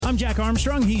I'm Jack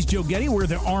Armstrong. He's Joe Getty. We're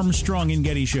the Armstrong and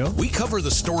Getty Show. We cover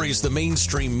the stories the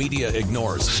mainstream media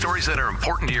ignores. Stories that are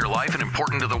important to your life and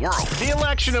important to the world. The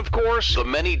election, of course. The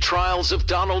many trials of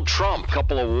Donald Trump.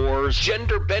 Couple of wars.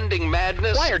 Gender-bending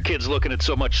madness. Why are kids looking at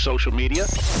so much social media?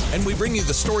 And we bring you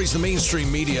the stories the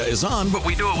mainstream media is on, but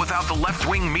we do it without the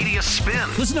left-wing media spin.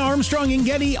 Listen to Armstrong and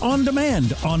Getty on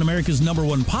demand on America's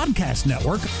 #1 podcast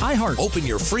network, iHeart. Open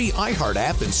your free iHeart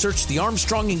app and search The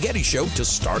Armstrong and Getty Show to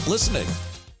start listening.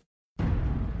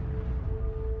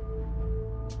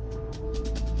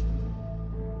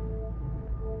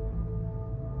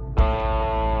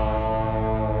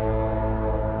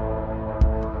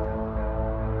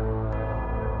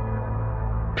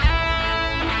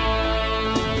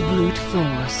 Brute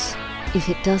force. If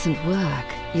it doesn't work,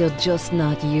 you're just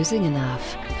not using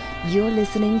enough. You're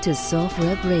listening to Soft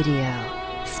Rep Radio.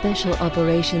 Special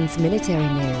operations military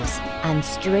news and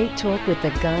straight talk with the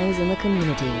guys in the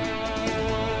community.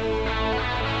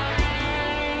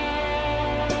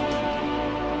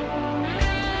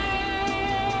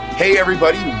 Hey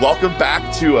everybody, welcome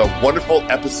back to a wonderful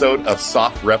episode of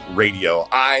Soft Rep Radio.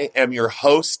 I am your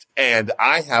host and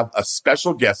I have a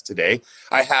special guest today.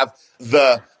 I have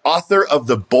the author of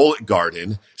The Bullet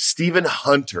Garden, Stephen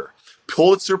Hunter,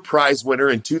 Pulitzer Prize winner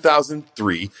in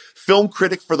 2003, film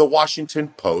critic for the Washington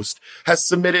Post, has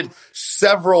submitted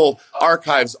several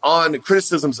archives on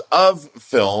criticisms of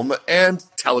film and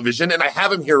television, and I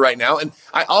have him here right now. And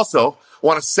I also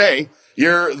want to say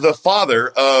you're the father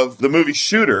of the movie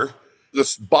Shooter,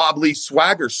 this Bob Lee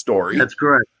Swagger story. That's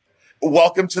correct.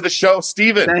 Welcome to the show,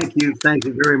 Stephen. Thank you. Thank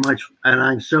you very much. And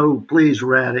I'm so pleased,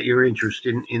 Rad, at your interest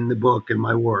in the book and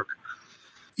my work.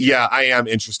 Yeah, I am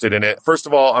interested in it. First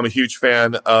of all, I'm a huge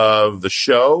fan of the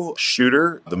show,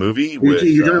 Shooter, the movie.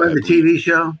 You talking about the TV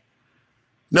show?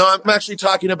 No, I'm actually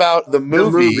talking about the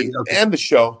movie okay. And the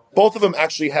show. Both of them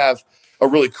actually have a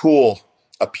really cool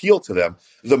appeal to them.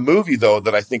 The movie, though,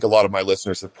 that I think a lot of my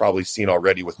listeners have probably seen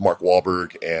already with Mark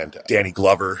Wahlberg and Danny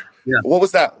Glover. Yeah. What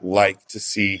was that like to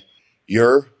see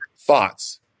your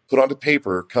thoughts put onto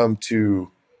paper come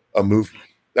to a movie?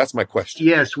 That's my question.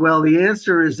 Yes. Well, the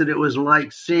answer is that it was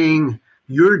like seeing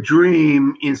your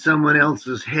dream in someone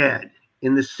else's head,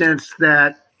 in the sense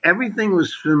that everything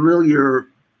was familiar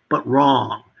but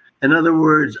wrong. In other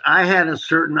words, I had a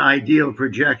certain ideal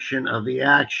projection of the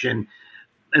action,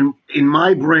 and in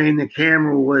my brain, the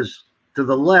camera was to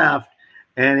the left,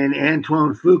 and in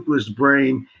Antoine Fuqua's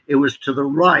brain, it was to the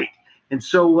right. And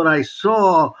so what I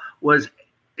saw was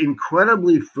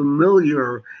incredibly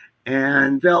familiar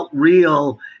and felt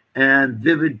real and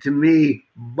vivid to me,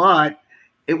 but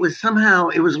it was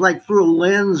like through a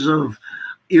lens of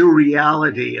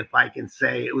irreality, if I can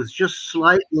say. It was just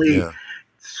slightly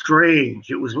strange.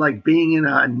 It was like being in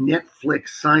a Netflix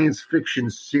science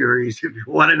fiction series, if you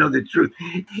want to know the truth.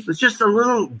 It was just a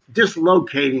little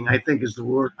dislocating, I think is the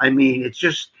word. I mean, it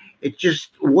just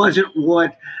wasn't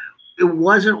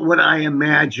what I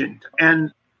imagined.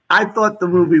 And I thought the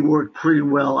movie worked pretty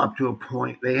well up to a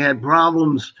point. They had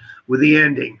problems with the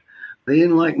ending. They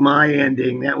didn't like my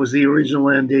ending. That was the original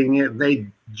ending. They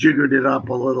jiggered it up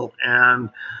a little, and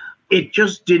it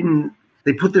just didn't.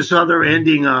 They put this other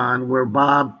ending on where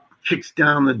Bob kicks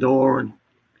down the door and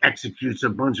executes a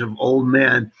bunch of old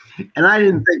men. And I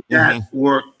didn't think that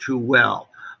worked too well.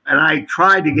 And I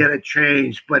tried to get it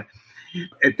changed, but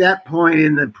at that point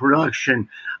in the production,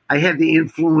 I had the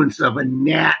influence of a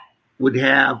gnat would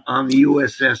have on the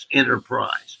USS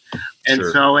Enterprise. And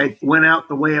so it went out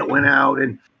the way it went out,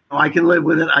 and I can live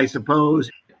with it, I suppose.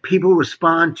 People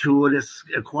respond to it. It's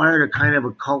acquired a kind of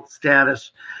a cult status,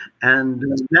 and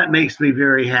that makes me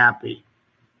very happy.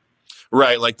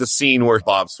 Right, like the scene where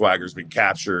Bob Swagger's been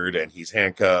captured and he's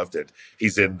handcuffed and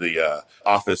he's in the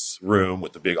office room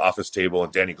with the big office table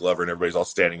and Danny Glover and everybody's all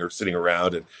standing or sitting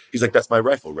around, and he's like, "That's my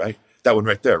rifle, right? That one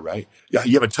right there, right? Yeah,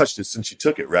 you haven't touched it since you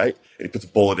took it, right?" And he puts a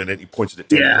bullet in it. He points it at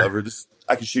Danny Glover.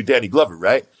 I can shoot Danny Glover,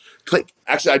 right? Click.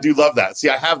 Actually, I do love that. See,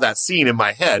 I have that scene in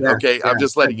my head. Yeah, okay, I'm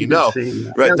just letting you know.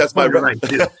 Right, that's my right.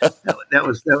 That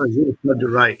was really fun to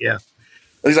write. Yeah.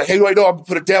 And he's like, "Hey, I know I'm gonna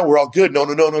put it down. We're all good." No.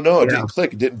 It didn't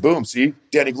click. It didn't boom. See,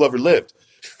 Danny Glover lived.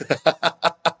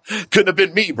 Couldn't have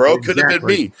been me, bro. Couldn't have been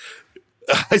me.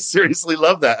 I seriously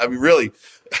love that. I mean, really.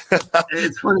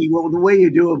 It's funny. Well, the way you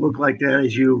do a book like that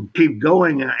is you keep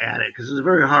going at it, because it's a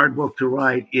very hard book to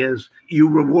write, is you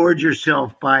reward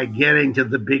yourself by getting to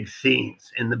the big scenes.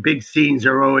 And the big scenes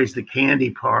are always the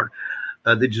candy part,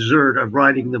 the dessert of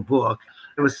writing the book.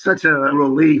 It was such a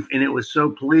relief, and it was so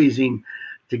pleasing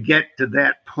to get to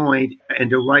that point and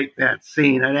to write that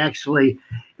scene. It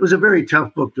was a very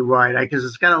tough book to write because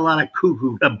it's got a lot of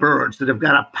cuckoo birds that have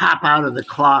got to pop out of the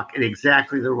clock at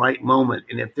exactly the right moment.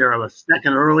 And if they're a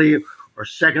second early or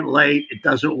second late, it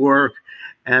doesn't work.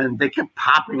 And they kept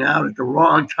popping out at the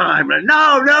wrong time. And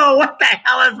no, what the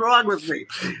hell is wrong with me?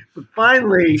 But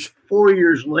finally, 4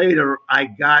 years later, I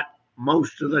got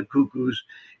most of the cuckoos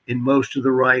in most of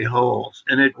the right holes.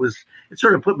 And it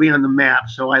sort of put me on the map.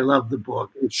 So I love the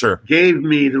book. It gave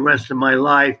me the rest of my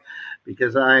life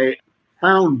because I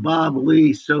found Bob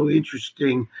Lee so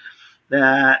interesting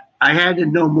that I had to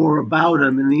know more about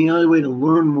him. And the only way to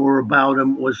learn more about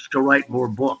him was to write more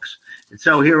books. And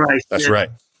so here I sit. That's right.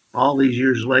 All these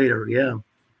years later, yeah.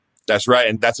 That's right.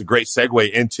 And that's a great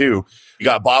segue into, you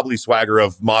got Bob Lee Swagger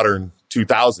of modern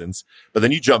 2000s, but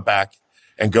then you jump back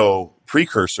and go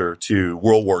precursor to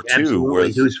World War II.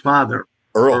 With his father,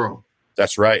 Earl.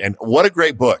 That's right. And what a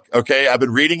great book. Okay. I've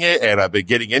been reading it and I've been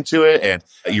getting into it, and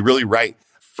you really write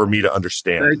for me to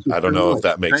understand. I don't know if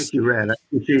that makes sense. Thank you, Red. I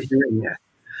appreciate hearing that.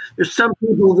 There's some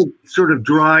people that sort of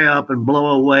dry up and blow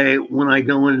away when I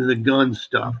go into the gun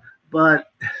stuff.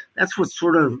 But that's what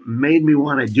sort of made me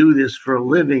want to do this for a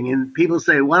living. And people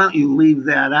say, why don't you leave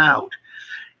that out?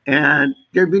 And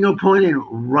there'd be no point in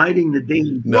writing the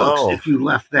damn books if you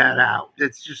left that out.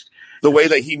 It's just the way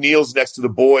that he kneels next to the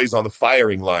boys on the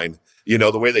firing line,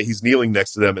 the way that he's kneeling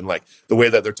next to them, and like the way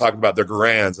that they're talking about their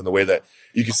grands, and the way that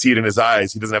you can see it in his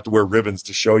eyes. He doesn't have to wear ribbons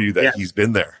to show you that he's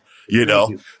been there.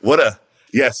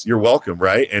 Yes, you're welcome.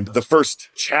 Right. And the first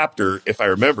chapter, if I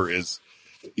remember, is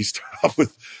you start off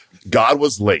with, God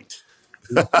was late.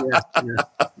 Yeah.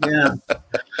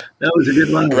 That was a good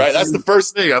line. Right. That's the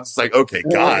first thing. I'm just like, okay,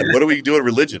 God, what do we do in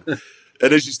religion?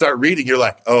 And as you start reading, you're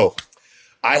like, oh,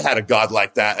 I had a God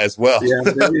like that as well. Yeah,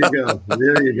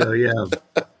 there you go. Yeah.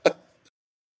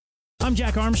 I'm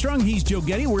Jack Armstrong. He's Joe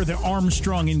Getty. We're the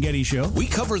Armstrong and Getty Show. We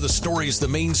cover the stories the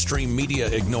mainstream media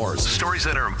ignores. Stories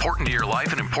that are important to your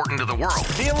life and important to the world.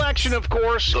 The election, of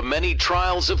course. The many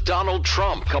trials of Donald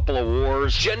Trump. Couple of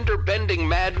wars. Gender-bending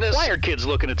madness. Why are kids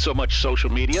looking at so much social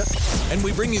media? And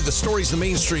we bring you the stories the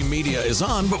mainstream media is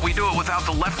on, but we do it without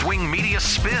the left-wing media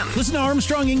spin. Listen to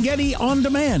Armstrong and Getty on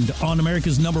demand on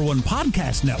America's #1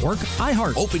 podcast network,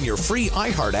 iHeart. Open your free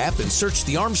iHeart app and search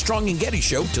The Armstrong and Getty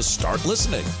Show to start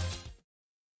listening.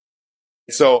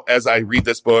 So as I read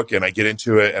this book and I get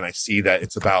into it and I see that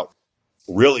it's about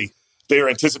really, they are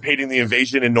anticipating the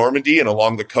invasion in Normandy and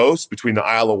along the coast between the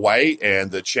Isle of Wight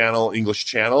and the English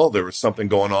Channel. There was something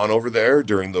going on over there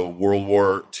during the World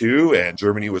War II, and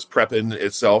Germany was prepping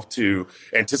itself to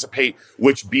anticipate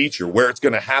which beach or where it's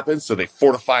going to happen. So they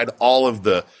fortified all of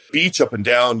the beach up and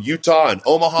down Utah and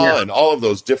Omaha and all of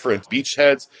those different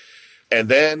beachheads. And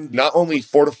then not only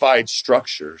fortified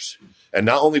structures, and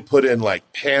not only put in like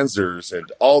panzers and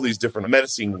all these different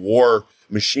menacing war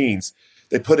machines,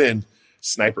 they put in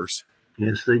snipers.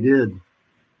 Yes, they did.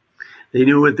 They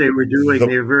knew what they were doing.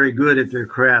 They were very good at their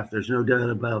craft. There's no doubt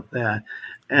about that.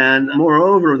 And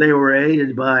moreover, they were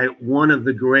aided by one of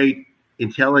the great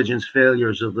intelligence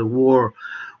failures of the war,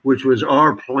 which was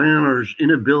our planners'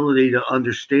 inability to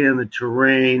understand the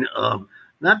terrain of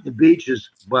not the beaches,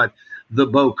 but the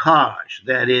bocage,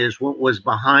 that is, what was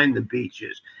behind the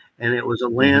beaches. And it was a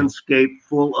landscape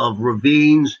full of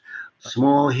ravines,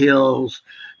 small hills,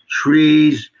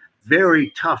 trees,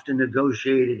 very tough to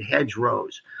negotiated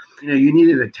hedgerows. You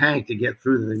needed a tank to get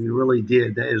through them. You really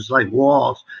did. It was like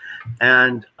walls.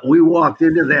 And we walked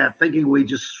into that thinking we'd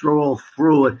just stroll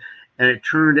through it. And it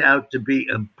turned out to be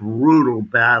a brutal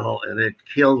battle. And it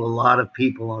killed a lot of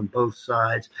people on both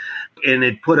sides. And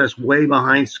it put us way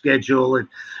behind schedule. It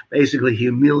basically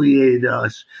humiliated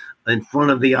us in front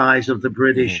of the eyes of the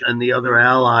British and the other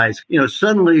allies.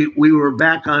 Suddenly we were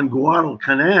back on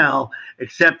Guadalcanal,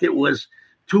 except it was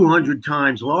 200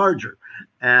 times larger.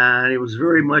 And it was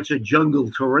very much a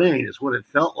jungle terrain, is what it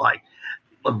felt like.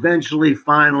 Eventually,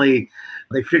 finally,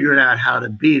 they figured out how to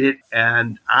beat it.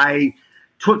 And I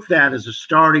took that as a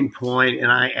starting point,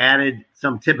 and I added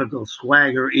some typical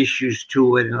swagger issues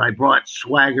to it. And I brought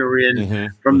swagger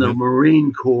in from the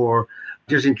Marine Corps,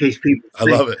 just in case people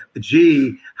think, I love it.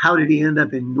 Gee, how did he end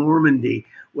up in Normandy?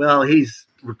 Well, he's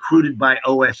recruited by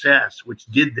OSS, which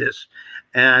did this.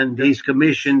 And he's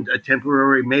commissioned a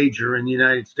temporary major in the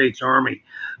United States Army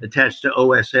attached to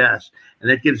OSS. And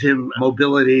that gives him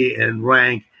mobility and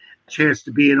rank, chance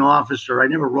to be an officer. I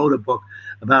never wrote a book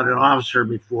about an officer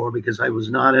before because I was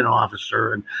not an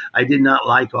officer and I did not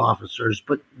like officers.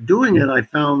 But doing it, I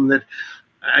found that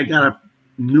I got a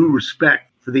new respect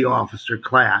for the officer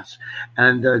class.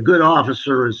 And a good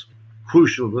officer is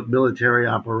crucial with military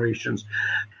operations.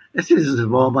 This is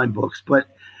of all my books, but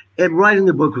And writing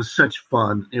the book was such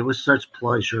fun. It was such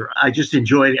pleasure. I just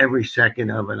enjoyed every second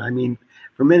of it. I mean,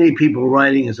 for many people,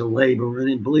 writing is a labor,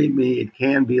 and believe me, it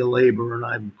can be a labor, and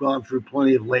I've gone through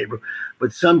plenty of labor,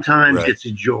 but sometimes it's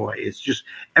a joy. It's just,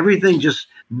 everything just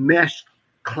meshed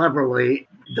cleverly.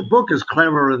 The book is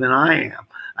cleverer than I am.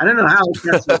 I don't know how it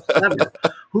gets so clever.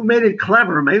 Who made it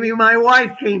clever? Maybe my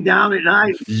wife came down at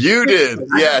night. You did.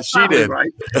 Yeah, she did.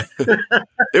 Right.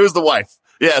 It was the wife.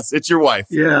 Yes, it's your wife.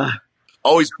 Yeah.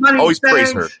 Always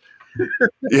praise her.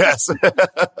 Yes.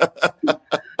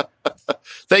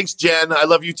 Thanks, Jen. I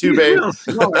love you too, babe. Real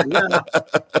smart, yeah.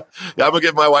 I'm going to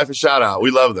give my wife a shout out.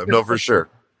 We love them. No, for sure.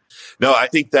 No, I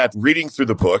think that reading through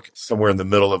the book, somewhere in the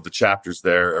middle of the chapters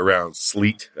there around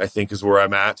sleet, I think is where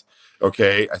I'm at.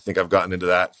 Okay. I think I've gotten into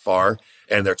that far.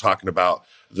 And they're talking about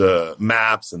the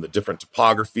maps and the different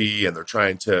topography, and they're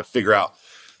trying to figure out.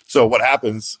 So what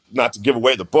happens, not to give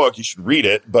away the book, you should read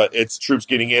it, but it's troops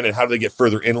getting in, and how do they get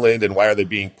further inland, and why are they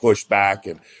being pushed back,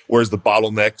 and where's the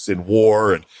bottlenecks in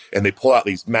war, and they pull out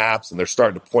these maps, and they're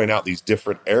starting to point out these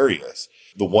different areas.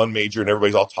 The one major, and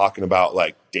everybody's all talking about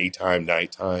like daytime,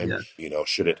 nighttime,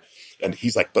 should it, and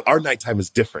he's like, but our nighttime is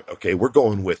different. Okay. We're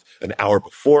going with an hour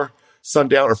before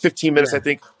sundown, or 15 minutes, I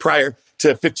think, prior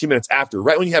to 15 minutes after,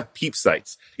 right when you have peep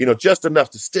sights, just enough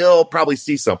to still probably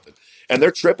see something. And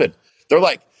they're tripping. They're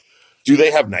like, do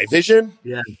they have night vision?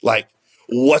 Yeah. Like,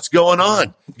 what's going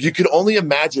on? You can only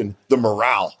imagine the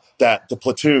morale that the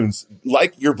platoons,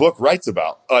 like your book writes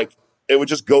about, like it would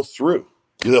just go through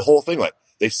the whole thing. Like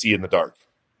they see in the dark.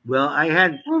 Well, I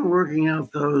had fun working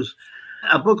out those.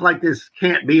 A book like this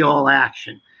can't be all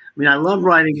action. I mean, I love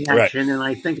writing action, and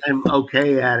I think I'm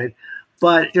okay at it.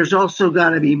 But there's also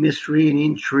got to be mystery and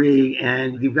intrigue,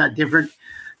 and you've got different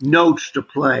notes to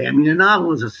play. I mean, a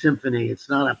novel is a symphony. It's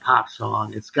not a pop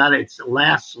song. It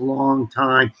lasts a long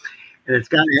time, and it's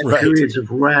got to have periods of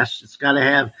rest. It's got to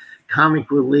have comic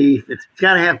relief. It's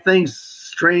got to have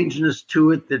strangeness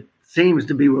to it that seems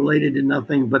to be related to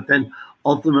nothing, but then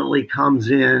ultimately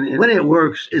comes in. And when it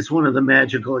works, it's one of the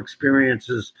magical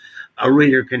experiences a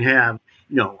reader can have.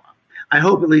 I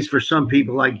hope, at least for some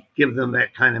people, I give them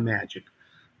that kind of magic.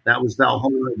 That was the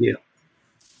whole idea.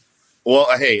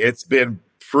 Well, hey, it's been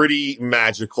pretty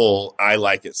magical. I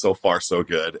like it so far, so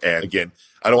good. And again,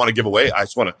 I don't want to give away. I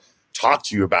just want to talk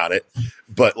to you about it.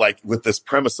 But like with this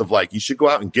premise of like, you should go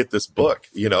out and get this book,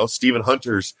 Stephen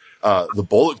Hunter's The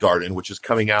Bullet Garden, which is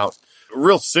coming out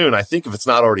real soon. I think if it's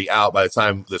not already out by the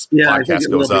time this podcast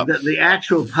goes up. The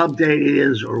actual pub date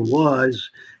was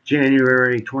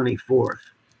January 24th.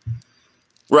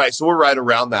 Right. So we're right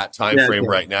around that time frame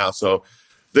right now. So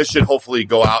this should hopefully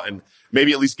go out and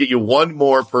maybe at least get you one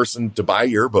more person to buy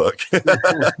your book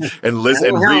and listen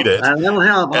and read it. That'll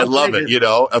help. And love it.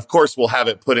 Of course, we'll have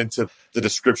it put into the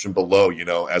description below,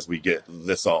 as we get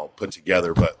this all put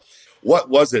together. But what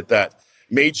was it that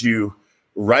made you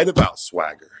write about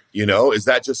swagger? Is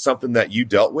that just something that you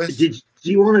dealt with? Do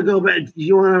you want to go back? Do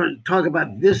you want to talk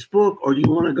about this book, or do you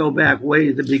want to go back way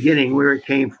to the beginning where it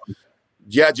came from?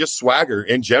 Yeah, just swagger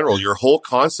in general, your whole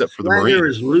concept for the Marine. Swagger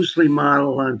is loosely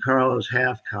modeled on Carlos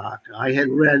Hathcock. I had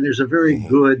read, there's a very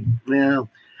well-written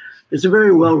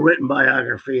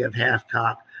biography of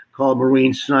Hathcock called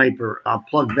Marine Sniper. I'll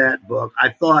plug that book. I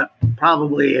thought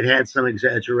probably it had some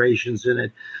exaggerations in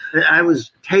it. I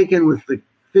was taken with the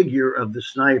figure of the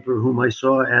sniper, whom I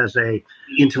saw as a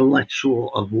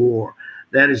intellectual of war.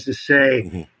 That is to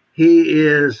say, he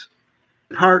is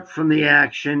apart from the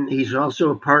action. He's also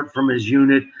apart from his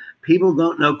unit. People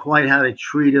don't know quite how to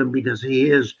treat him because he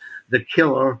is the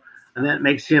killer, and that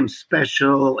makes him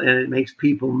special, and it makes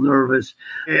people nervous.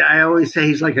 I always say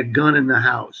he's like a gun in the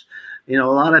house. A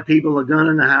lot of people, a gun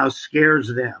in the house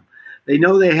scares them. They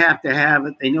know they have to have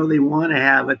it. They know they want to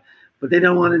have it, but they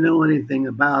don't want to know anything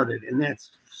about it. And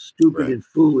that's stupid and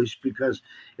foolish, because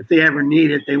if they ever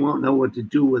need it, they won't know what to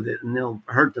do with it, and they'll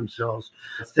hurt themselves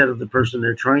instead of the person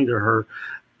they're trying to hurt.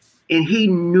 And he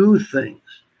knew things.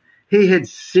 He had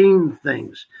seen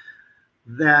things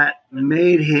that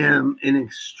made him an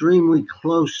extremely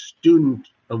close student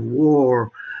of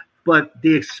war, but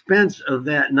the expense of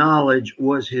that knowledge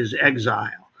was his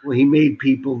exile. He made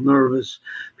people nervous.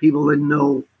 People didn't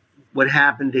know what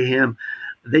happened to him.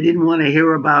 They didn't want to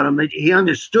hear about him. He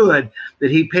understood that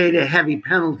he paid a heavy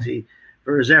penalty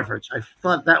for his efforts. I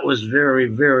thought that was very,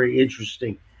 very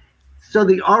interesting. So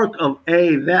the arc of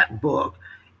that book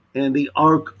and the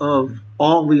arc of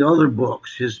all the other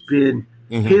books has been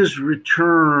his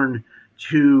return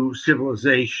to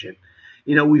civilization.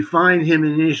 We find him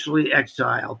initially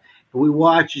exiled, but we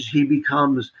watch as he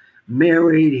becomes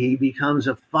married, he becomes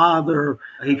a father,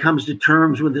 he comes to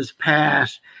terms with his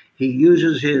past, he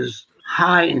uses his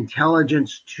high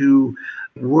intelligence to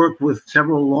work with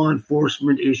several law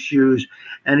enforcement issues,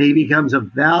 and he becomes a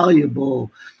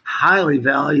highly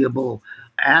valuable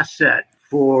asset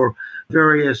for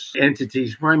various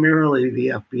entities, primarily the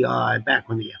FBI, back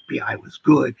when the FBI was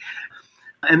good.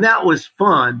 And that was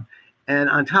fun. And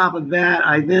on top of that,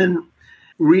 I then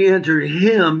re-entered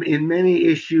him in many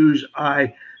issues.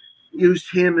 I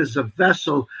used him as a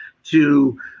vessel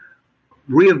to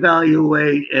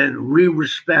reevaluate and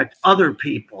re-respect other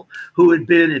people who had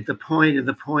been at the point of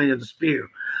the spear.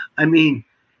 I mean,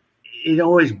 it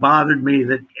always bothered me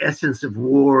that essence of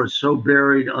war is so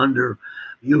buried under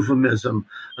euphemism,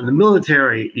 and the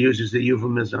military uses the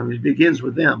euphemism. It begins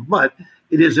with them, but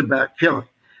it is about killing.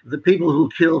 The people who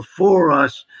kill for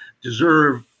us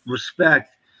deserve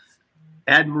respect,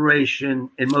 admiration,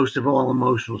 and most of all,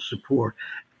 emotional support.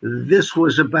 This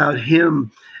was about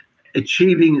him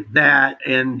achieving that,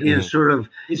 and sort of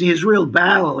his real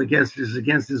battle against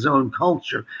his own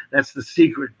culture. That's the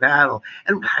secret battle.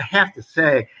 And I have to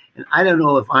say, and I don't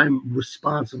know if I'm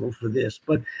responsible for this,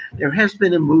 but there has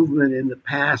been a movement in the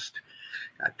past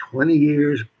 20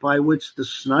 years by which the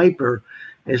sniper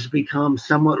has become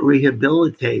somewhat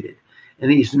rehabilitated.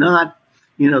 And he's not,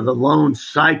 the lone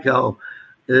psycho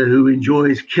who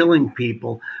enjoys killing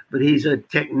people, but he's a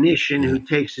technician who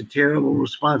takes a terrible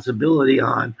responsibility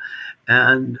on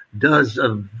and does a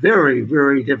very,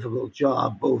 very difficult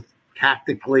job, both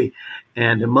tactically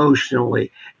and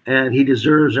emotionally. And he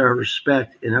deserves our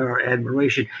respect and our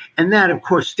admiration. And that, of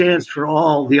course, stands for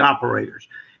all the operators.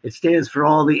 It stands for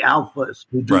all the alphas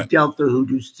who do Delta, who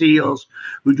do SEALs,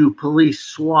 who do police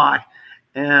SWAT.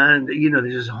 And,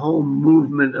 there's this whole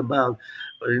movement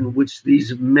in which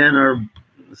these men are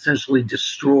essentially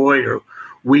destroyed or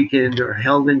weakened or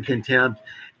held in contempt.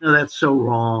 That's so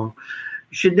wrong.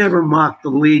 You should never mock the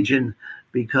Legion,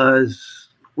 because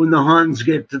when the Huns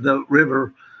get to the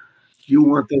river, you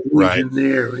want the Legion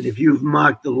there. And if you've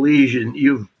mocked the Legion,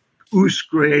 you've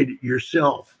Oosgrade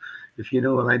yourself, if you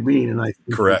know what I mean. And I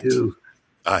think Correct. You do.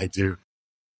 I do.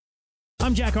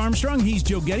 I'm Jack Armstrong. He's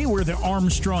Joe Getty. We're the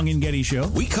Armstrong and Getty Show.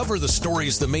 We cover the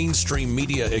stories the mainstream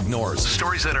media ignores.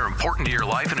 Stories that are important to your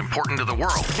life and important to the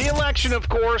world. The election, of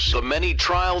course. The many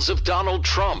trials of Donald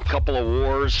Trump. Couple of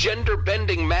wars.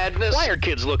 Gender-bending madness. Why are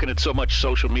kids looking at so much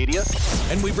social media?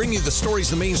 And we bring you the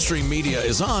stories the mainstream media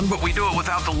is on, but we do it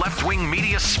without the left-wing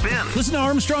media spin. Listen to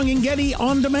Armstrong and Getty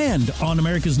on demand on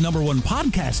America's #1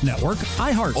 podcast network,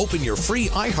 iHeart. Open your free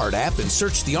iHeart app and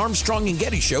search The Armstrong and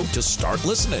Getty Show to start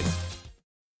listening.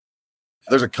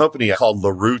 There's a company called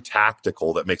LaRue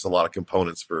Tactical that makes a lot of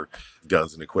components for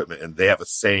guns and equipment. And they have a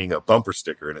saying, a bumper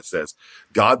sticker, and it says,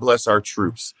 "God bless our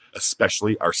troops,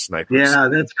 especially our snipers." Yeah,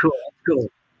 that's cool. That's cool.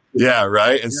 Yeah,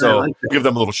 right. And so give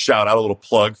them a little shout out, a little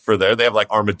plug for there. They have like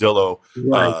armadillo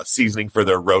seasoning for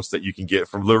their roast that you can get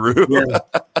from LaRue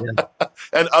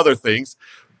and other things.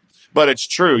 But it's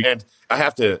true. And I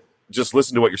have to just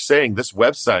listen to what you're saying. This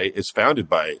website is founded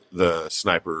by the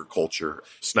sniper culture.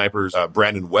 Snipers,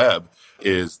 Brandon Webb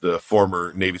is the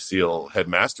former Navy SEAL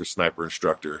headmaster sniper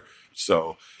instructor.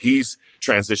 So he's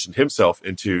transitioned himself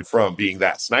from being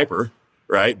that sniper,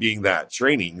 right? Being that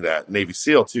training, that Navy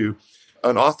SEAL, to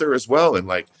an author as well. And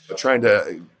like trying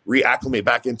to reacclimate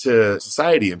back into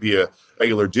society and be a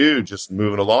regular dude just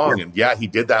moving along. Yeah. And he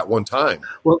did that one time.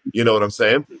 Well, you know what I'm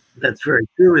saying? That's very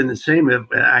true. In the same,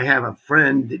 I have a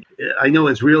friend, I know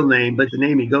his real name, but the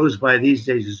name he goes by these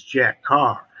days is Jack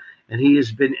Carr. And he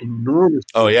has been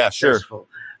enormously successful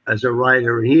as a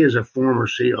writer. He is a former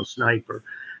SEAL sniper.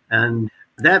 And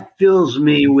that fills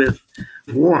me with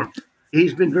warmth.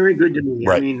 He's been very good to me.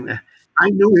 Right. I mean, I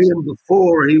knew him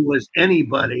before he was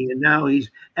anybody, and now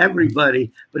he's everybody,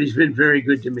 but he's been very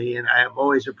good to me, and I have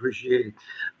always appreciated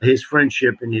his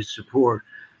friendship and his support.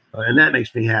 And that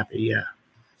makes me happy, yeah.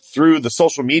 Through the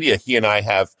social media, he and I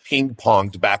have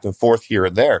ping-ponged back and forth here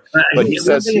and there. But he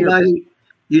says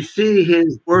you see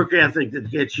his work ethic that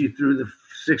gets you through the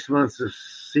 6 months of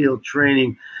SEAL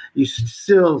training. You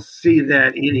still see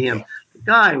that in him. The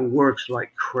guy works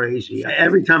like crazy.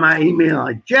 Every time I email,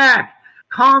 Jack,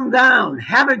 calm down,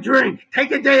 have a drink,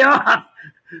 take a day off,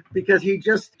 because he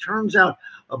just turns out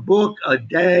a book a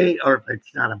day, or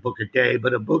it's not a book a day,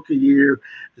 but a book a year.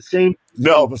 The same.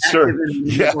 No, but sure.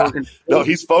 Yeah. No,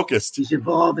 he's focused. He's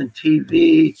involved in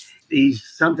TV. He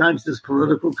sometimes does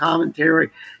political commentary.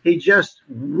 He just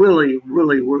really,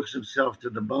 really works himself to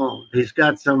the bone. He's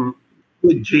got some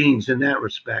good genes in that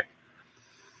respect.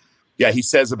 Yeah, he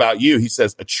says about you, he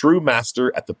says, a true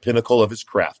master at the pinnacle of his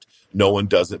craft. No one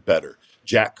does it better.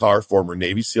 Jack Carr, former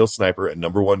Navy SEAL sniper and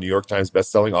 #1 New York Times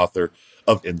bestselling author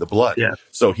of In the Blood. Yeah.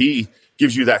 So he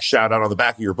gives you that shout out on the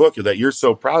back of your book that you're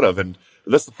so proud of. And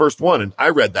that's the first one. And I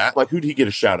read that. Like, who'd he get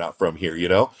a shout out from here, you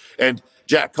know? And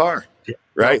Jack Carr,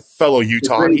 right? Fellow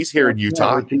Utah. He's here in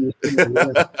Utah.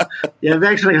 Yeah, I've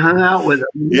actually hung out with him.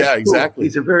 Yeah, exactly.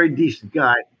 He's a very decent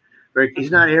guy. He's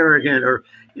not arrogant or,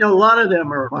 a lot of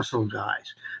them are muscle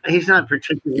guys. He's not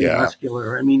particularly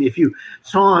muscular. I mean, if you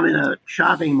saw him in a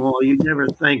shopping mall, you'd never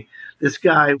think this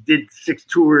guy did 6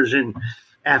 tours in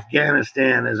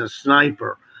Afghanistan as a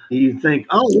sniper. You'd think,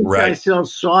 this guy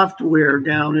sells software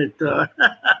down at Coke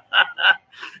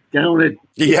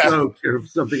or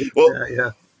something like that.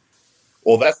 Yeah.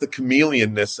 Well, that's the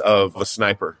chameleonness of a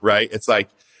sniper, right? It's like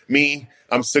me.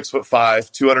 I'm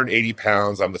 6'5", 280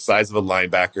 pounds. I'm the size of a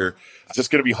linebacker. It's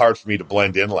just going to be hard for me to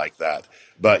blend in like that.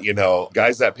 But,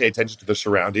 guys that pay attention to their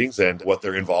surroundings and what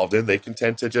they're involved in, they can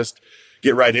tend to just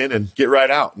get right in and get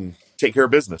right out and take care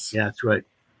of business. Yeah, that's right.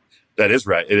 That is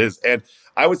right. It is. And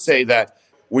I would say that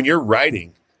when you're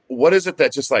writing, what is it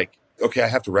that just like, okay, I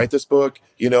have to write this book.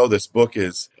 This book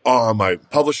is, my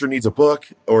publisher needs a book.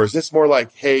 Or is this more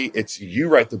like, hey, it's you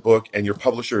write the book and your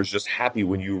publisher is just happy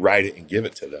when you write it and give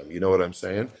it to them? You know what I'm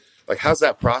saying? Like, how's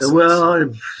that process?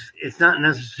 Well, it's not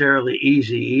necessarily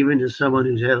easy, even to someone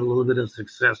who's had a little bit of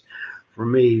success. For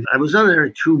me, I was under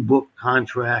a 2-book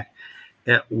contract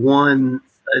at a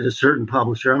certain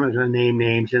publisher. I'm not going to name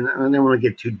names, and I don't want to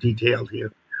get too detailed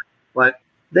here. But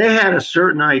they had a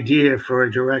certain idea for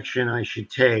a direction I should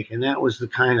take, and that was the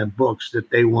kind of books that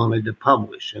they wanted to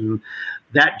publish. And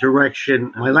that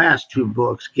direction, my last 2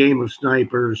 books, Game of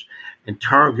Snipers and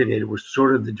Targeted, was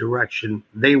sort of the direction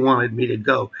they wanted me to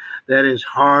go. That is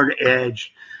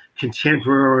hard-edged,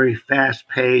 contemporary,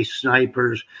 fast-paced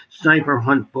snipers, sniper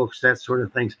hunt books, that sort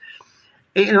of things.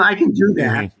 I can do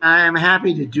that. Mm-hmm. I'm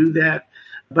happy to do that.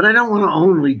 But I don't want to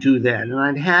only do that. And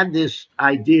I'd had this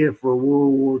idea for a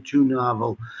World War II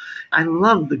novel. I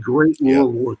love the great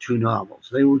World War II novels.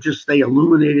 They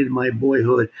illuminated my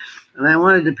boyhood. And I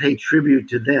wanted to pay tribute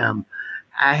to them.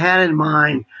 I had in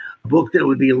mind a book that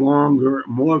would be longer,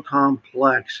 more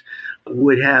complex,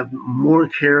 would have more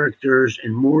characters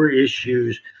and more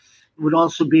issues. Would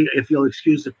also be, if you'll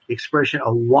excuse the expression,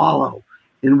 a wallow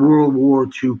in World War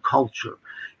II culture.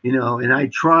 And I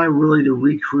try really to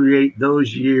recreate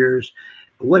those years,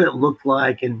 what it looked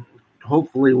like, and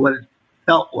hopefully what it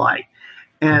felt like.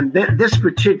 And this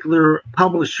particular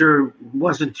publisher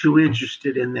wasn't too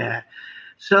interested in that.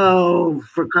 So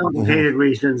for complicated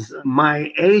reasons,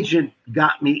 my agent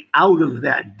got me out of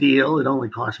that deal. It only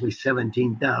cost me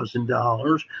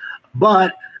 $17,000.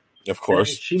 But of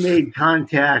course, she made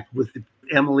contact with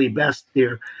Emily Best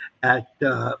here at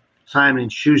Simon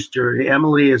 & Schuster.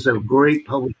 Emily is a great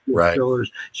publisher of thrillers.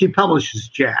 She publishes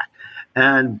Jack,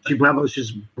 and she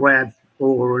publishes Brad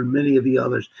Thor and many of the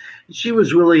others. She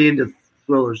was really into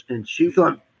thrillers, and she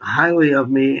thought highly of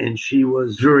me, and she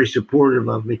was very supportive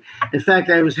of me. In fact,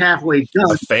 I was halfway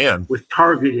done with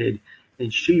Targeted,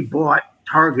 and she bought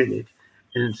Targeted.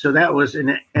 And so that was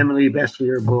an Emily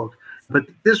Bestier book. But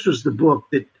this was the book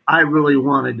that I really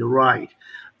wanted to write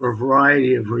for a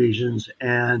variety of reasons.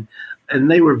 And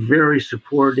they were very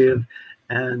supportive,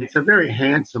 and it's a very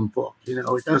handsome book.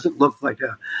 It doesn't look like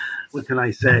what can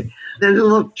I say? It doesn't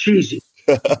look cheesy.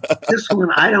 This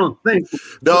one, I don't think.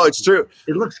 No, it's true.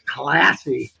 It looks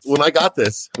classy. When I got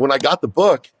the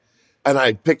book and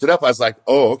I picked it up, I was like,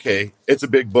 oh, okay, it's a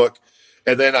big book.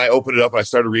 And then I opened it up and I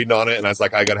started reading on it, and I was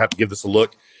like, I got to have to give this a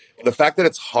look. The fact that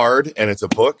it's hard and it's a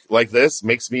book like this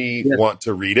makes me want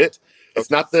to read it. It's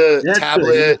not the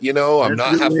tablet, I'm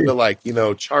not having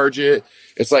to charge it.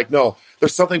 It's like, no,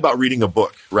 there's something about reading a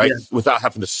book, right? Yeah. Without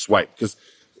having to swipe, because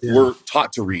we're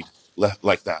taught to read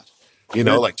like that,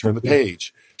 like turn the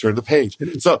page.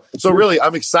 So really,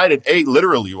 I'm excited.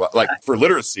 Literally, like for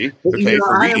literacy, okay,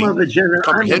 for reading,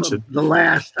 comprehension. I'm of the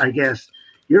last, I guess.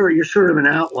 You're sort of an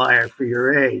outlier for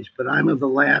your age, but I'm of the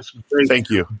last great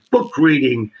book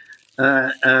reading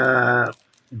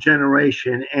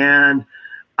generation, and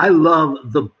I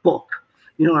love the book,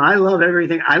 and I love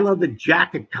everything. I love the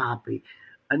jacket copy,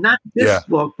 not this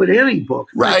book, but any book.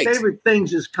 Right. My favorite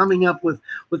things is coming up with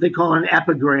what they call an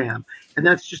epigram, and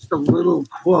that's just a little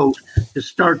quote to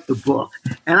start the book.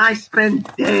 And I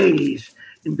spend days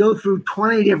and go through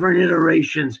 20 different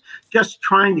iterations just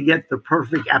trying to get the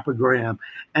perfect epigram,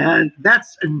 and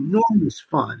that's enormous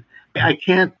fun. I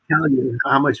can't tell you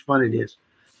how much fun it is.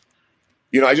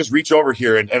 I just reach over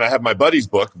here and I have my buddy's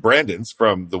book, Brandon's,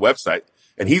 from the website,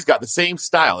 and he's got the same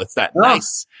style. It's that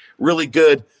nice, really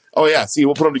good. Oh, yeah. See,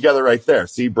 we'll put them together right there.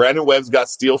 See, Brandon Webb's got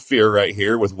Steel Fear right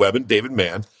here with Webb and David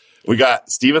Mann. We got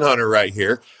Stephen Hunter right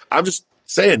here. I'm just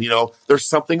saying, there's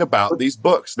something about these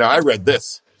books. Now, I read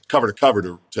this cover to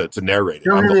cover to narrate it.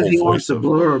 Tell I'm him the if he whole wants voice to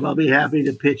blurb, I'll be happy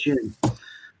to pitch in.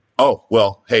 Oh,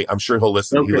 well, hey, I'm sure he'll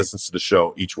listen. Okay. He listens to the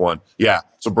show, each one. Yeah.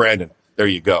 So Brandon, there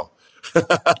you go.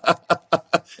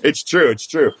 It's true. It's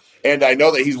true. And I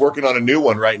know that he's working on a new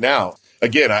one right now.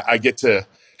 Again, I get to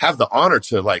have the honor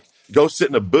to like go sit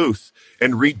in a booth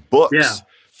and read books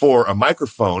for a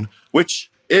microphone,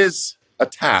 which is a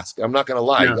task. I'm not going to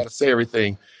lie. You got to say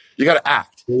everything. You got to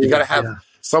act. You got to have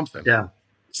something. Yeah.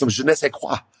 Some je ne sais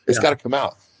quoi. It's got to come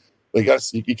out. You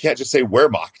can't just say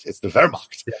Wehrmacht. It's the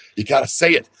Wehrmacht. Yeah. You got to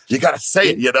say it. You got to say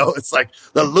it, you know? It's like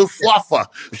the Luftwaffe,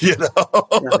 you know?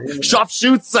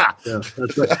 Scharfschütze. Yeah,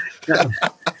 that's right.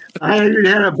 I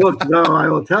had a book, though, I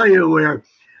will tell you, where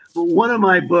one of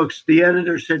my books, the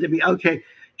editor said to me, okay,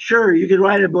 sure, you can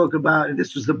write a book about it.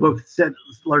 This was the book set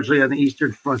largely on the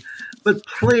Eastern Front. But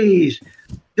please,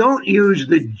 don't use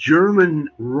the German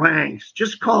ranks.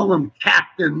 Just call them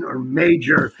captain or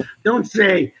major. Don't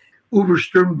say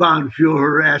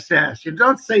Obersturmbannführer SS. You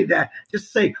don't say that.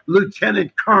 Just say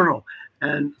Lieutenant Colonel.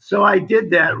 And so I did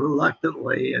that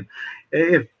reluctantly. And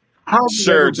if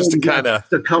just to kind of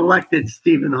the collected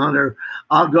Stephen Hunter,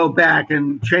 I'll go back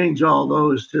and change all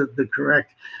those to the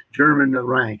correct German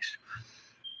ranks.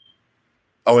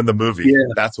 Oh, in the movie. Yeah.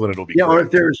 That's when it'll be. Yeah, or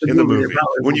if there's a movie.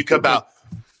 When you come out.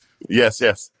 Yes.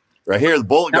 Right here, the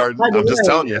Bullet Garden. I'm just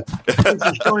telling you. Since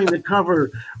you're showing the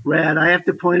cover, Rad, I have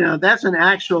to point out that's an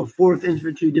actual 4th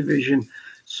Infantry Division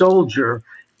soldier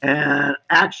and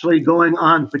actually going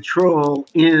on patrol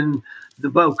in the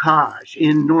Bocage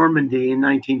in Normandy in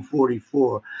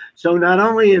 1944. So not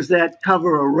only is that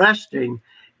cover arresting,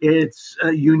 it's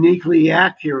uniquely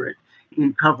accurate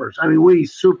in covers. I mean, we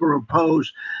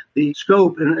superimpose the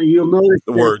scope, and you'll notice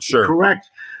the correct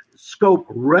scope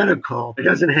reticle. It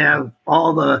doesn't have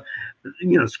all the,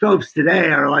 scopes today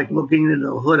are like looking into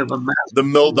the hood of a mouse. The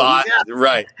mill dot,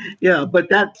 right. Yeah, but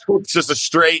that's what... It's just a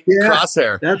straight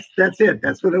crosshair. That's it.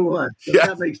 That's what it was. So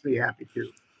that makes me happy,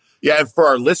 too. Yeah, and for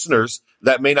our listeners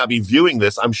that may not be viewing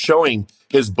this, I'm showing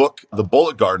his book, The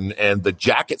Bullet Garden, and the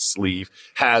jacket sleeve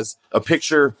has a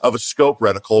picture of a scope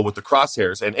reticle with the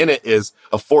crosshairs, and in it is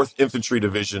a 4th Infantry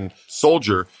Division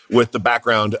soldier with the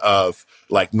background of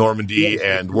like Normandy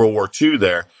and World War II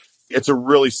there. It's a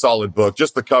really solid book.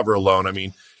 Just the cover alone. I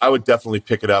mean, I would definitely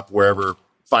pick it up wherever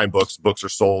fine books are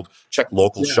sold. Check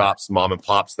local shops, mom and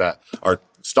pops that are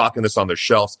stocking this on their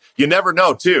shelves. You never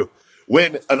know, too,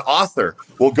 when an author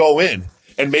will go in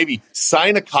and maybe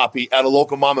sign a copy at a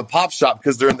local mom and pop shop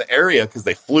because they're in the area because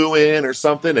they flew in or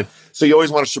something. And so you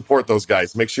always want to support those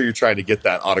guys. Make sure you're trying to get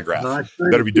that autograph.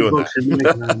 Better be doing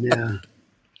that.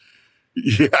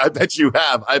 Yeah, I bet you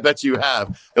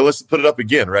have. And let's put it up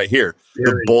again right here.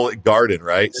 The Bullet Garden,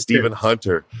 right? Stephen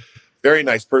Hunter. Very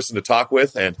nice person to talk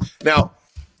with. And now,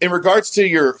 in regards to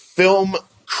your film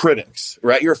critics,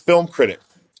 right? You're a film critic.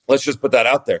 Let's just put that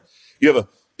out there. You have a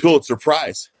Pulitzer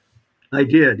Prize. I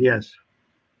did, yes.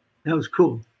 That was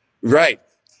cool. Right.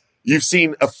 You've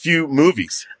seen a few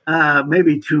movies.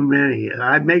 Maybe too many.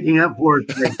 I'm making up for it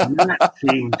by not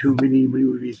seeing too many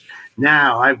movies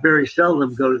now. I very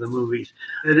seldom go to the movies.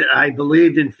 I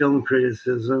believed in film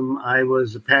criticism. I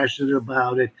was passionate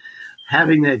about it.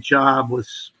 Having that job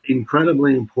was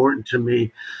incredibly important to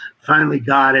me. Finally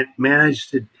got it,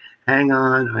 managed to hang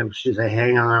on.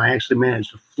 I actually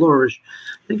managed to flourish.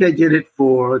 I think I did it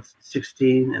for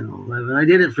 16 and 11. I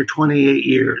did it for 28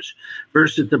 years.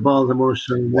 First at the Baltimore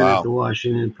Sun, then at the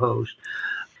Washington Post.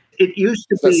 It used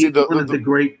to be one of the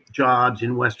great jobs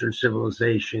in Western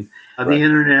civilization. The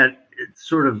internet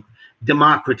sort of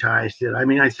democratized it. I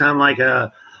mean, I sound like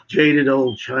a jaded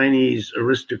old Chinese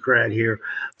aristocrat here,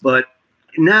 but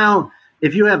now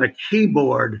if you have a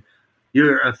keyboard,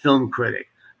 you're a film critic.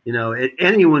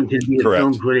 Anyone can be a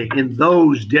film critic. In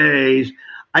those days,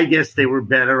 I guess they were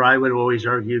better. I would always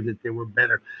argue that they were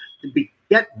better. To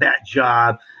get that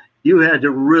job, you had to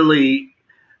really,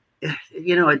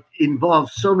 it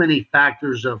involved so many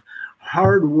factors of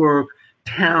hard work,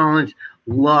 talent,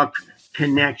 luck,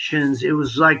 connections. It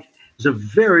was a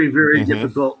very, very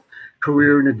difficult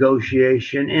career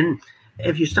negotiation. And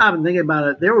if you stop and think about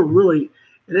it, there were really,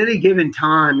 at any given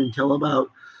time until about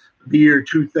the year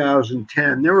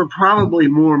 2010, there were probably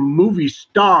more movie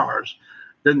stars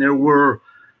than there were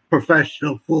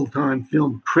professional full-time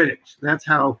film critics. That's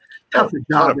how tough a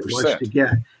job 100%. It was to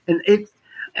get. And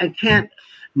I can't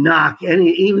knock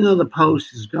any, even though the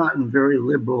Post has gotten very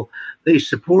liberal, they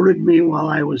supported me while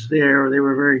I was there. They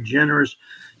were very generous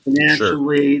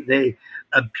financially. Sure. They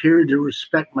appeared to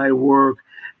respect my work.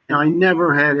 I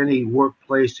never had any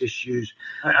workplace issues.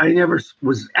 I never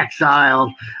was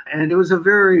exiled. And it was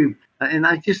maybe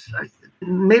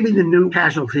the new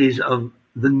casualties of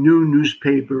the new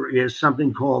newspaper is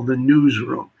something called the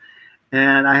newsroom.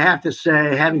 And I have to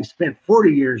say, having spent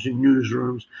 40 years in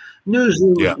newsrooms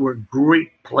were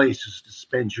great places to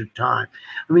spend your time.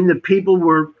 I mean, the people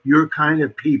were your kind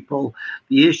of people.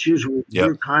 The issues were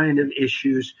your kind of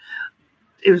issues.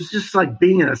 It was just like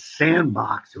being in a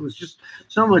sandbox. It was just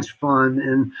so much fun.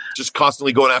 And just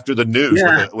constantly going after the news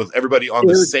with everybody on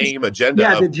the same agenda.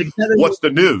 Yeah, what's the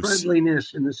news? The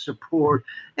friendliness and the support,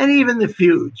 and even the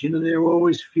feuds. You know, there were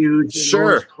always feuds. There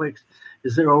were always cliques,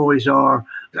 as there always are.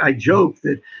 I joke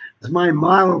that as my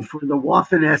model for the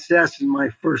Waffen-SS in my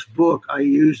first book, I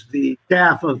used the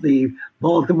staff of the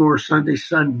Baltimore Sunday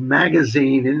Sun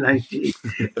magazine in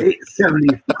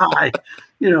 1975.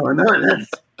 You know, and that's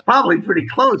probably pretty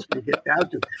close when you get down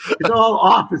to it. Because all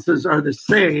offices are the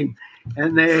same,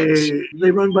 and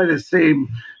they run by the same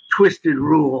twisted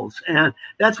rules. And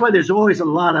that's why there's always a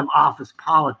lot of office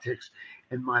politics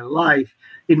in my life,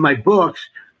 in my books,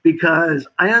 because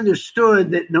I understood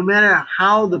that no matter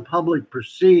how the public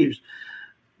perceives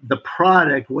the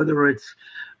product, whether it's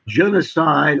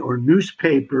genocide or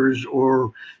newspapers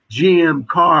or GM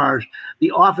cars, the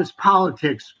office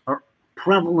politics are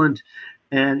prevalent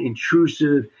and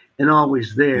intrusive and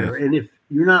always there. And if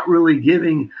you're not really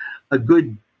giving a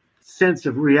good sense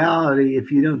of reality, if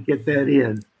you don't get that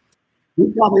in,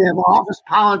 you probably have office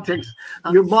politics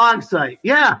on your blog site.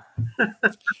 Yeah.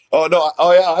 Oh, no.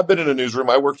 Oh, yeah. I've been in a newsroom.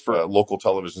 I worked for a local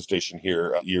television station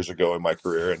here years ago in my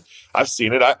career, and I've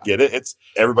seen it. I get it. It's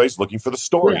everybody's looking for the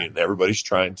story, and everybody's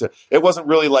trying to. It wasn't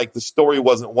really like the story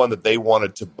wasn't one that they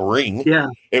wanted to bring. Yeah.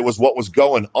 It was what was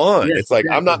going on. Yes, it's like,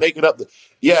 I'm not making up.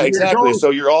 Exactly. Always, so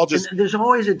you're all just. There's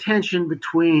always a tension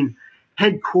between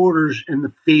headquarters and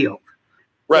the field.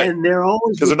 Right. And they're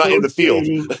always because they're not in the field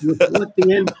with what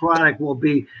the end product will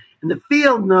be. And the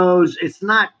field knows it's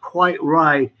not quite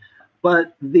right,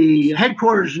 but the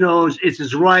headquarters knows it's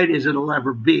as right as it'll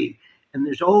ever be. And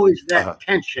there's always that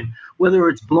tension, whether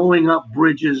it's blowing up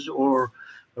bridges or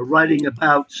writing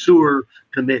about sewer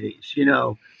committees, you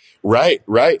know. Right.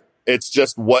 It's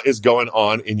just what is going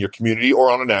on in your community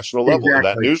or on a national level in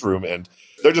that newsroom. And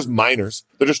they're just miners.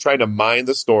 They're just trying to mine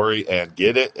the story and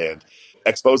get it and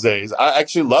exposés. I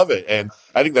actually love it. And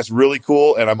I think that's really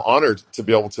cool. And I'm honored to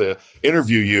be able to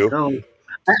interview you. So,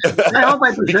 I hope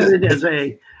I presented as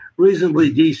a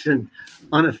reasonably decent,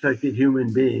 unaffected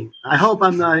human being. I hope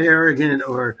I'm not arrogant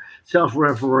or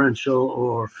self-referential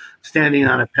or standing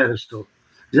on a pedestal.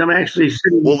 Because I'm actually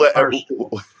sitting in a bar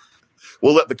stool.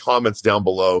 We'll let the comments down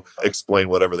below explain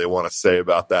whatever they want to say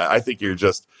about that. I think you're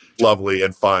just lovely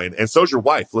and fine. And so's your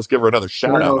wife. Let's give her another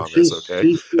shout out on this,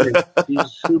 okay? She's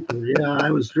super. Yeah, I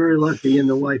was very lucky in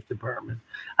the wife department.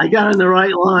 I got on the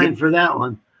right line for that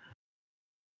one.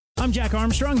 I'm Jack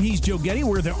Armstrong. He's Joe Getty.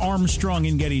 We're the Armstrong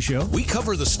and Getty Show. We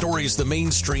cover the stories the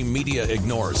mainstream media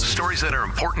ignores. Stories that are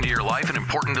important to your life and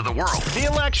important to the world. The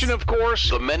election, of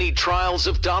course. The many trials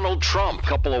of Donald Trump.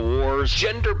 Couple of wars.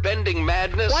 Gender-bending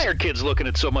madness. Why are kids looking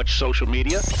at so much social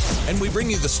media? And we bring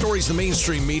you the stories the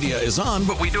mainstream media is on,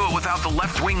 but we do it without the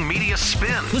left-wing media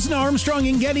spin. Listen to Armstrong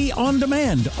and Getty on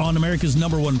demand on America's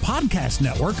 #1 podcast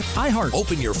network, iHeart.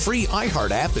 Open your free iHeart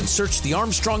app and search the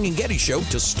Armstrong and Getty Show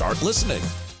to start listening.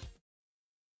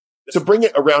 To bring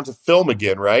it around to film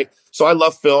again, right? So I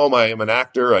love film. I am an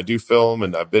actor. I do film,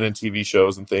 and I've been in TV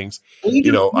shows and things.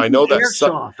 You know that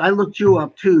airsoft. I looked you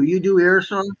up too. You do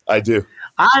airsoft? I do.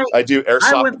 I do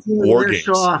airsoft. I went through war an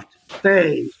airsoft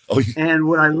phase, and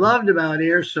what I loved about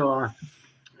airsoft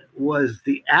was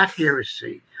the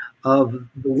accuracy of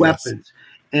the weapons.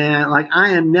 And like,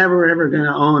 I am never ever going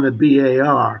to own a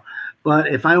BAR, but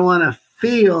if I want to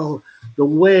feel the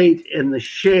weight and the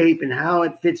shape and how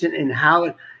it fits in and how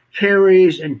it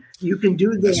carries, and you can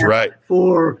do that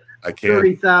for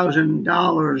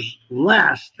 $30,000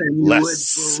 less than you would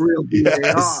for a real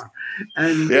BAR.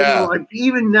 And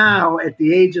even now, at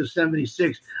the age of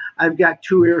 76, I've got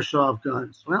 2 airsoft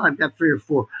guns. Well, I've got 3 or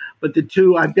 4, but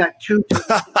I've got 2.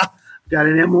 Got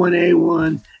an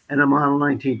M1A1 and a Model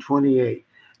 1928.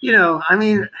 You know, I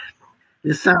mean,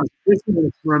 this sounds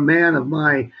ridiculous for a man of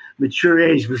my mature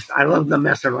age, but I love to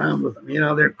mess around with them. You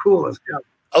know, they're cool as hell.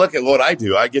 I look at what I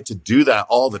do. I get to do that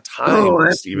all the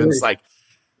time, Steven. It's like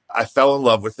I fell in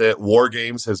love with it. War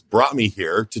Games has brought me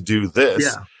here to do this.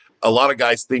 Yeah. A lot of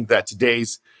guys think that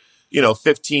today's,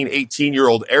 15,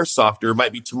 18-year-old airsofter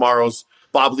might be tomorrow's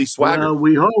Bob Lee Swagger. Well,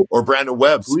 we hope. Or Brandon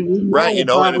Webb's. We need right,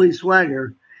 Bob Lee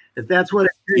Swagger. If that's what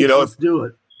it takes, let's do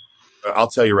it. I'll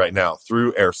tell you right now,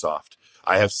 through airsoft,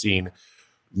 I have seen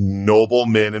noble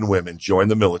men and women join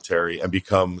the military and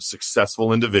become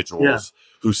successful individuals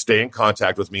who stay in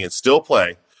contact with me and still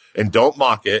play and don't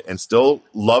mock it and still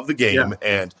love the game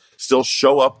and still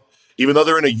show up, Even though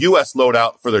they're in a U.S.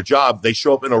 loadout for their job, they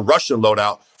show up in a Russian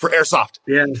loadout for airsoft.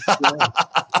 Yeah.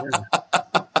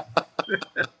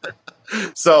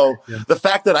 So the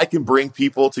fact that I can bring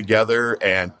people together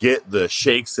and get the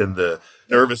shakes and the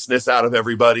nervousness out of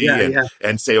everybody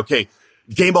and say, okay,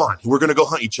 game on, we're going to go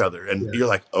hunt each other. And you're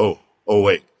like, oh,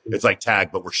 wait, it's like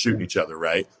tag, but we're shooting each other,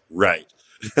 right? Right.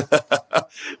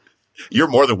 You're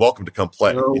more than welcome to come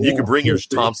play. And you can bring your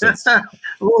Thompsons.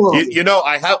 you know,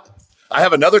 I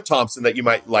have another Thompson that you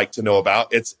might like to know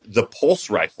about. It's the pulse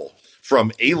rifle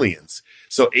from Aliens.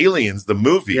 So Aliens, the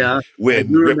movie,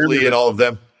 when Ripley and all of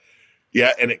them.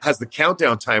 Yeah, and it has the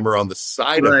countdown timer on the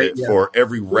side of it for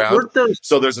every round.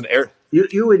 So there's an air.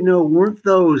 You would know, weren't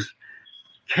those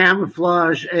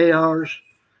camouflage ARs?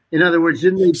 In other words,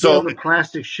 didn't they build a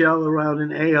plastic shell around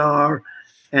an AR?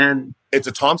 And it's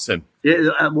a Thompson.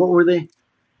 What were they?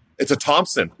 It's a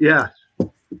Thompson. Yeah.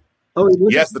 Oh,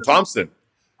 yes, the Thompson.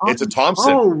 It's a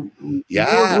Thompson. Oh,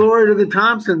 yeah. Glory to the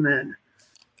Thompson then.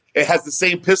 It has the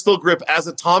same pistol grip as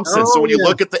a Thompson. So when you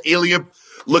look at the Alien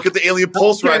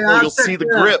pulse rifle, you'll see the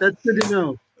grip. That's good to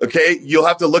know. Okay, you'll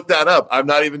have to look that up. I'm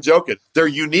not even joking. They're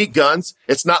unique guns.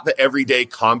 It's not the everyday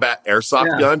combat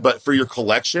airsoft gun, but for your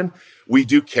collection, we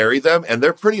do carry them, and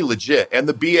they're pretty legit. And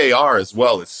the BAR as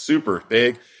well is super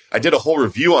big. I did a whole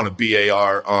review on a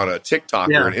BAR on a TikTok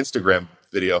or an Instagram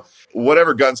video.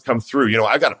 Whatever guns come through, you know,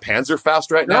 I got a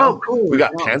Panzerfaust right now. Oh, cool. We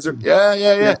got Panzer.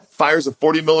 Yeah. Fires a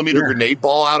 40 millimeter grenade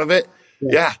ball out of it.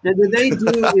 Yeah. Now, did they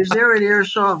do? Is there an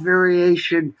airsoft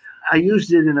variation? I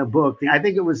used it in a book. I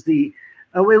think it was the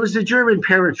German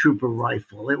paratrooper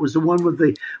rifle. It was the one with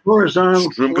the horizontal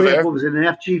clip. It was an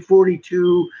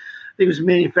FG-42. I think it was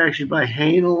manufactured by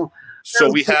Haenel.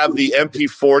 So we have the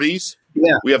MP40s.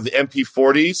 Yeah. We have the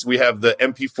MP40s. We have the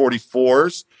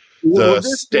MP44s.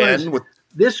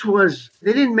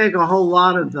 They didn't make a whole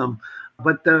lot of them,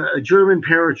 but the German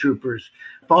paratroopers,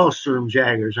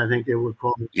 Fallschirmjägers, I think they were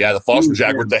called. Yeah, the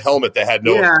Fallschirmjäger with the helmet. They had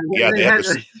no. They had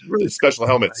the special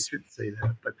helmets. I shouldn't say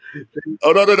that, but.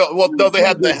 No. Well, no, they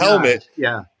had the helmet.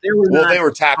 Yeah, they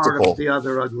were tactical. Part of the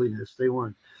other ugliness, they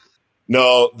weren't.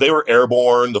 No, they were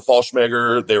airborne. The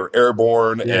Fallschirmjäger, they were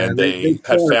airborne, and they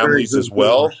had families as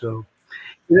well. So,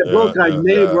 in a book I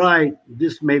may write,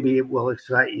 this maybe it will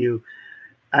excite you.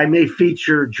 I may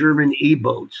feature German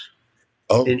E-boats.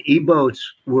 Oh. And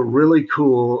E-boats were really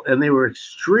cool, and they were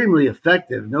extremely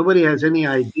effective. Nobody has any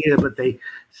idea, but they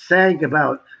sank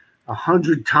about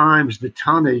 100 times the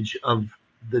tonnage of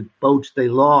the boats they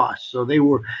lost. So they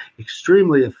were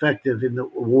extremely effective in the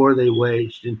war they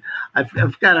waged. And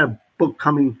I've got a book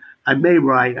coming. I may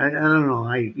write. I don't know.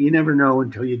 You never know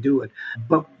until you do it.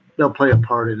 But they'll play a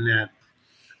part in that.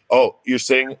 Oh, you're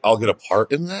saying I'll get a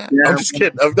part in that? Yeah. I'm just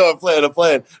kidding. I'm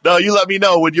playing. No, you let me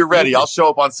know when you're ready. I'll show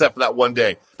up on set for that one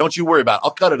day. Don't you worry about it.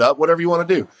 I'll cut it up, whatever you want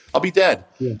to do. I'll be dead.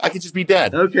 Yeah. I could just be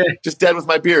dead. Okay. Just dead with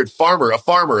my beard. A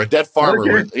dead farmer,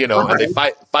 okay. With, and right. They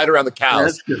fight around the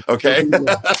cows. Okay.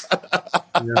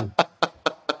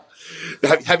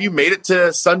 Have you made it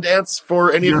to Sundance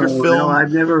for any of your film? No,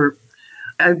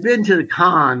 I've been to the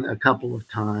Cannes a couple of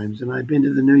times, and I've been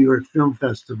to the New York Film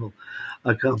Festival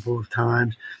a couple of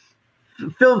times.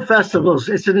 Film festivals,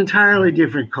 it's an entirely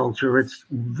different culture. It's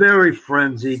very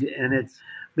frenzied, and it's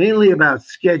mainly about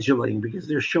scheduling because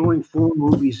they're showing 4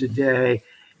 movies a day.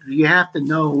 You have to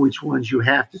know which ones you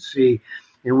have to see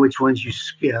and which ones you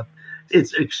skip.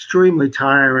 It's extremely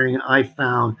tiring, I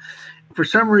found. For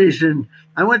some reason,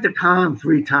 I went to Cannes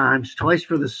 3 times, twice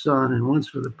for the Sun and once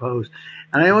for the Post.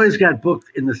 And I always got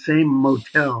booked in the same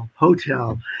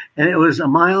hotel. And it was 1.5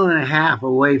 miles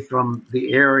away from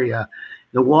the area.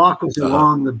 The walk was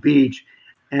along the beach.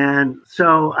 And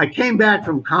so I came back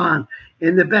from Cannes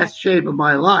in the best shape of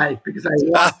my life because I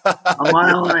walked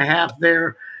 1.5 miles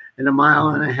there and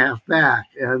 1.5 miles back.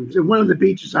 And one of the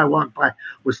beaches I walked by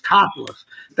was topless.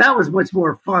 That was much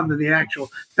more fun than the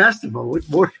actual festival. With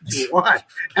more to watch,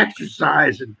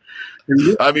 exercise, and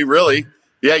I mean, really,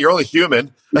 yeah, you're only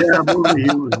human. Yeah, I'm only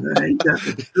human.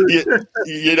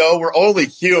 We're only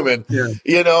human.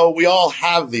 Yeah. We all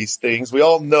have these things. We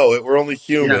all know it. We're only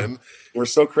human. Yeah. We're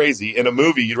so crazy. In a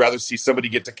movie, you'd rather see somebody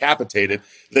get decapitated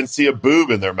than see a boob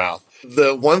in their mouth.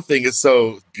 The one thing is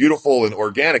so beautiful and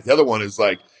organic. The other one is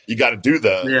like, you got to do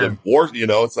the war.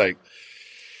 It's like,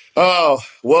 oh,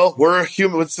 well, we're a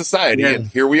human society, and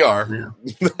here we are. Yeah.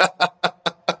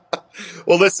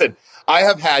 Well, listen, I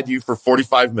have had you for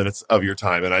 45 minutes of your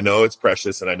time, and I know it's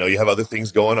precious, and I know you have other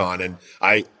things going on, and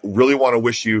I really want to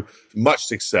wish you much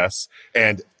success.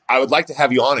 And I would like to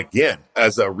have you on again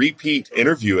as a repeat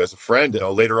interview, as a friend,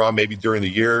 later on, maybe during the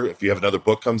year. If you have another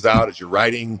book comes out as you're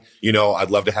writing,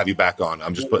 I'd love to have you back on.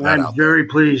 I'm just putting that out. I'm very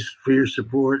pleased for your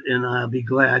support, and I'll be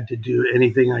glad to do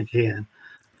anything I can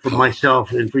for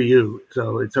myself and for you.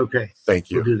 So it's okay.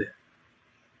 Thank you. We'll do that.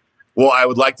 Well, I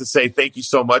would like to say thank you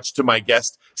so much to my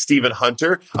guest, Stephen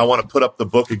Hunter. I want to put up the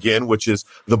book again, which is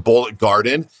The Bullet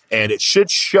Garden, and it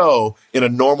should show in a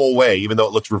normal way, even though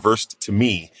it looks reversed to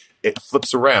me. It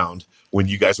flips around when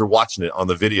you guys are watching it on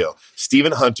the video.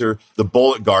 Stephen Hunter, The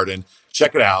Bullet Garden.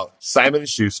 Check it out. Simon &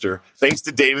 Schuster. Thanks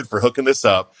to David for hooking this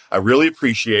up. I really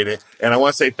appreciate it. And I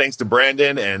want to say thanks to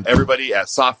Brandon and everybody at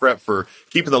SoftRep for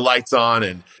keeping the lights on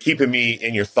and keeping me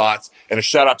in your thoughts. And a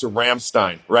shout out to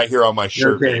Rammstein right here on my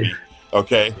shirt, baby.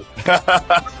 Okay.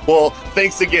 Well,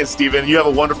 thanks again, Stephen. You have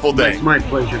a wonderful day. It's my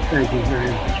pleasure. Thank you very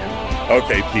much.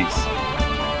 Okay, peace.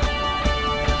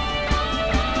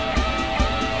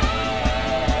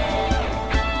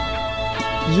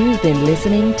 You've been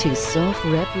listening to Soft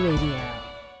Rep Radio.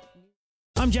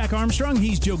 I'm Jack Armstrong.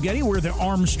 He's Joe Getty. We're the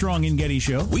Armstrong and Getty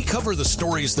Show. We cover the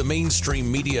stories the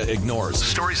mainstream media ignores.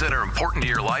 Stories that are important to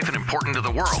your life and important to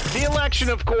the world. The election,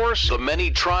 of course. The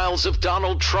many trials of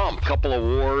Donald Trump. Couple of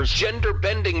wars.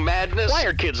 Gender-bending madness. Why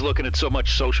are kids looking at so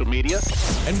much social media?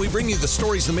 And we bring you the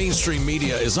stories the mainstream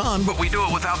media is on, but we do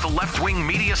it without the left-wing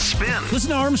media spin. Listen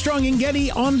to Armstrong and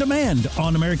Getty on demand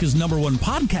on America's #1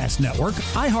 podcast network,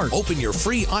 iHeart. Open your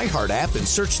free iHeart app and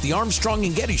search The Armstrong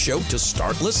and Getty Show to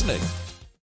start listening.